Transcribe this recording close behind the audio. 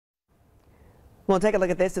Well, take a look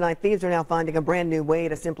at this tonight. Thieves are now finding a brand new way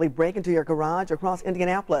to simply break into your garage across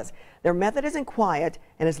Indianapolis. Their method isn't quiet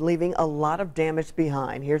and is leaving a lot of damage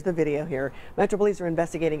behind. Here's the video here. Metro Police are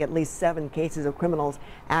investigating at least 7 cases of criminals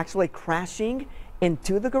actually crashing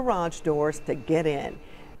into the garage doors to get in.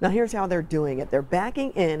 Now here's how they're doing it. They're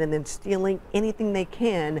backing in and then stealing anything they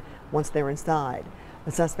can once they're inside.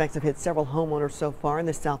 The suspects have hit several homeowners so far in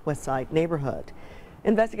the Southwest Side neighborhood.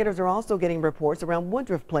 Investigators are also getting reports around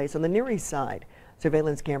Woodruff Place on the Near East Side.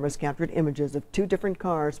 Surveillance cameras captured images of 2 different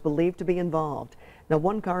cars believed to be involved. Now,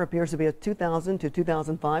 one car appears to be a 2000 to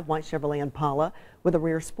 2005 white Chevrolet Impala with a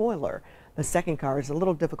rear spoiler. The second car is a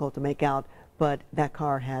little difficult to make out, but that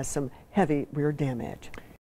car has some heavy rear damage.